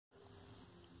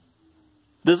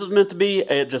This was meant to be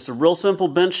just a real simple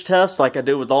bench test like I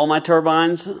do with all my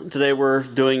turbines. Today we're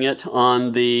doing it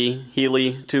on the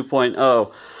Heli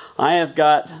 2.0. I have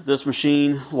got this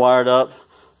machine wired up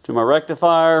to my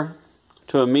rectifier,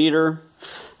 to a meter,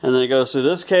 and then it goes through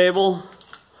this cable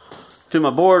to my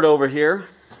board over here,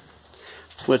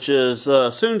 which is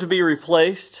soon to be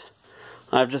replaced.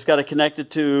 I've just got to connect it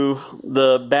to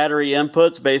the battery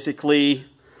inputs. Basically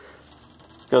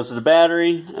goes to the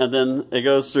battery, and then it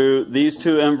goes through these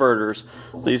two inverters.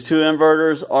 These two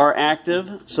inverters are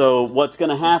active, so what's going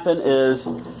to happen is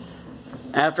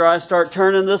after I start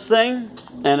turning this thing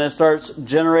and it starts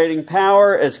generating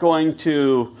power, it's going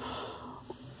to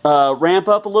ramp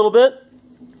up a little bit,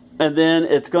 and then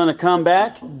it's going to come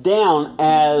back down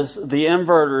as the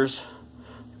inverters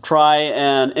try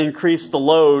and increase the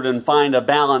load and find a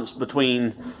balance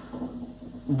between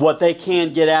what they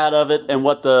can get out of it and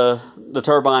what the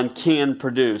turbine can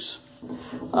produce.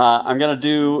 I'm going to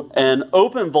do an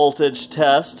open voltage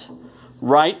test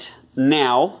right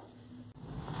now.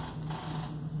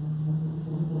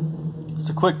 It's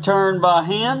a quick turn by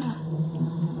hand.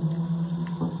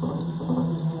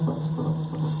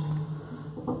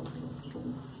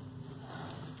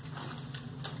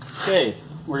 Okay,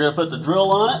 we're going to put the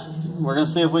drill on it. We're going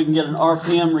to see if we can get an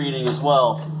RPM reading as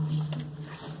well.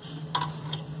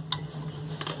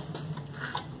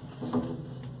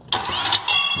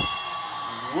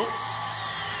 Whoops.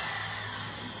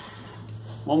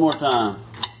 One more time.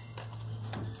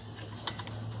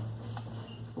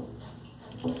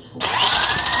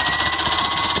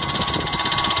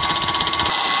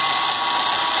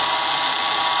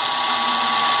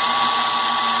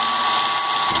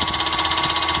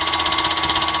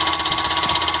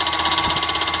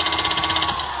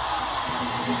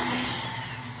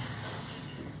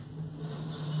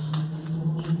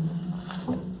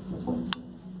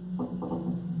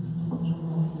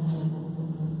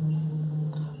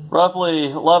 Roughly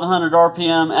 1100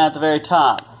 RPM at the very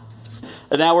top.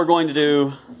 And now we're going to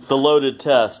do the loaded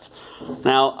test.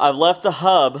 Now I've left the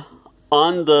hub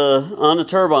on the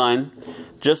turbine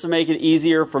just to make it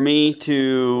easier for me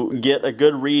to get a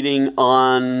good reading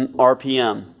on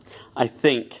RPM. I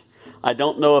think. I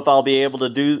don't know if I'll be able to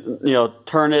do,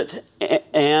 turn it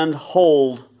and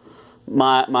hold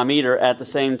my meter at the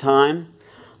same time.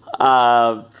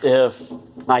 If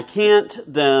I can't,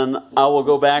 then I will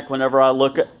go back whenever I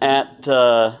look at,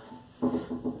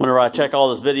 whenever I check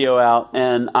all this video out,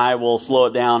 and I will slow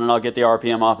it down and I'll get the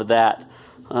RPM off of that.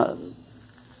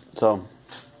 So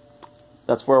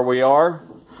that's where we are.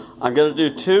 I'm going to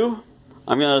do two.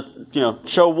 I'm going to,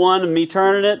 show one of me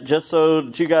turning it just so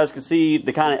that you guys can see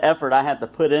the kind of effort I had to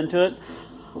put into it.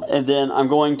 And then I'm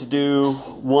going to do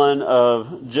one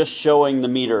of just showing the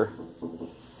meter.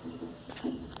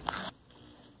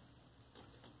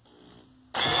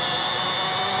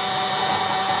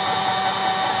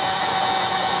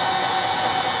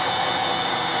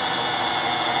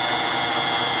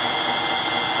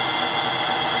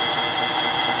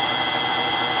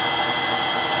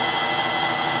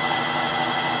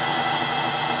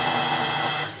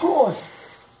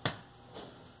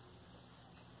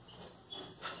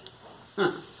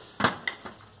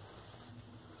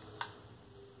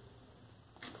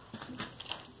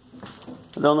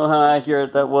 I don't know how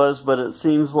accurate that was, but it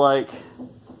seems like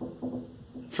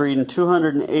it's reading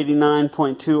 289.2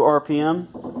 RPM.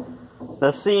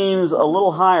 That seems a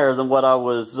little higher than what I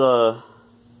was doing.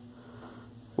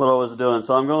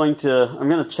 So I'm going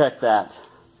to check that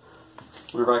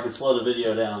whenever I can slow the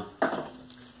video down.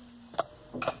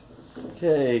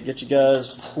 Okay, get you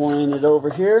guys pointed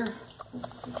over here.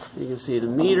 You can see the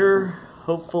meter,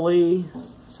 hopefully.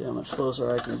 See how much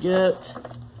closer I can get.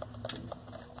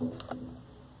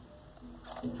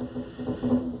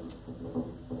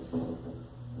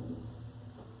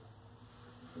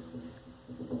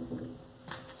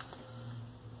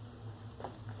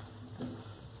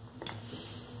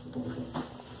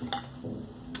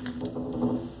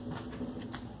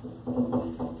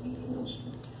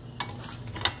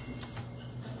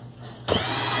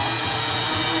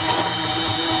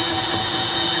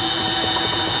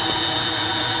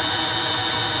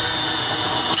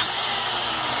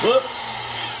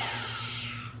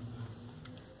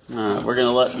 Alright, we're going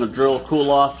to let the drill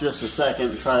cool off just a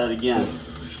second and try that again.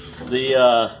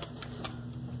 The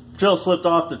drill slipped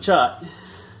off the chuck.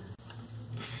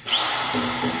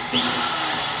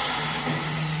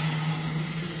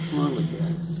 What do we get?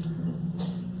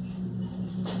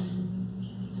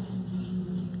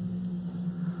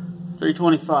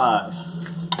 325.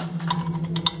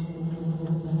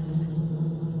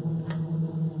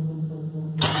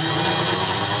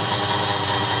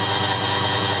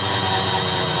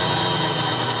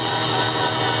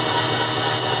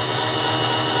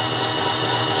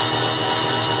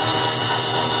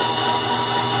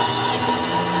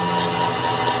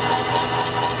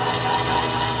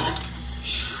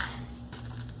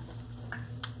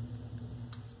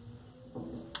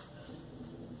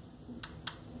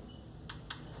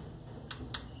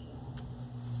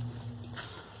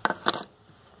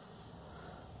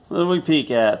 What did we peak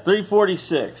at?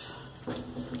 346.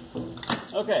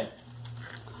 Okay.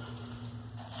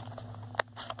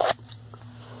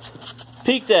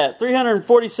 Peaked at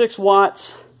 346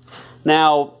 watts.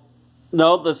 Now,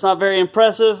 no, that's not very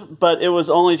impressive, but it was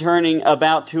only turning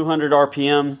about 200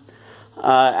 RPM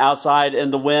outside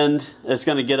in the wind. It's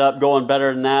going to get up going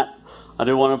better than that. I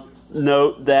do want to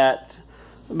note that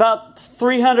about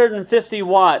 350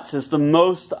 watts is the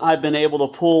most I've been able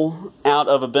to pull out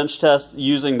of a bench test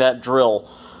using that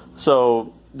drill.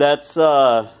 So that's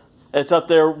it's up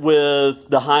there with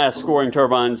the highest scoring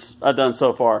turbines I've done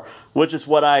so far, which is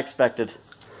what I expected.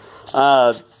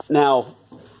 Now,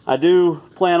 I do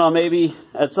plan on maybe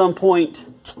at some point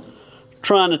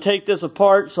trying to take this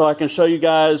apart so I can show you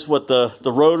guys what the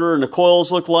rotor and the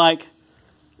coils look like.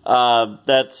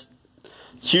 That's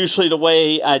usually the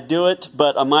way I do it,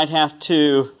 but I might have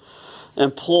to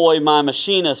employ my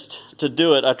machinist to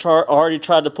do it. I already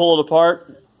tried to pull it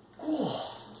apart.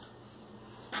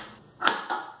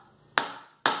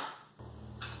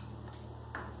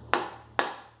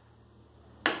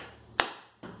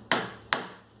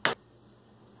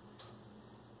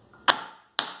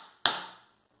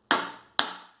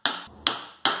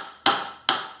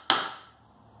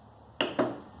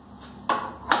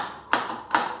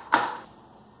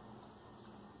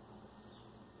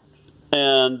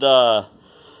 And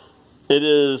it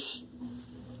is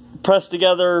pressed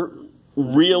together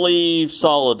really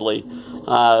solidly.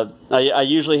 I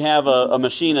usually have a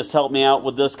machinist help me out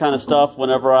with this kind of stuff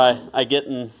whenever I get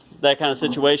in that kind of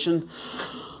situation.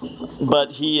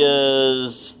 But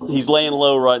he's laying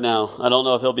low right now. I don't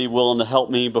know if he'll be willing to help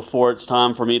me before it's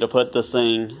time for me to put this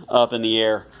thing up in the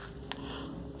air.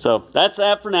 So that's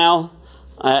that for now.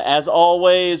 As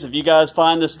always, if you guys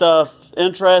find this stuff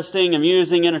interesting,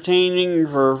 amusing, entertaining,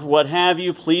 or what have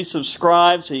you, please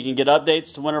subscribe so you can get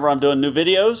updates to whenever I'm doing new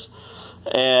videos.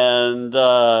 And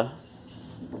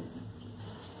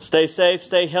stay safe,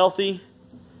 stay healthy.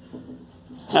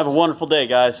 Have a wonderful day,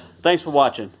 guys. Thanks for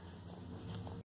watching.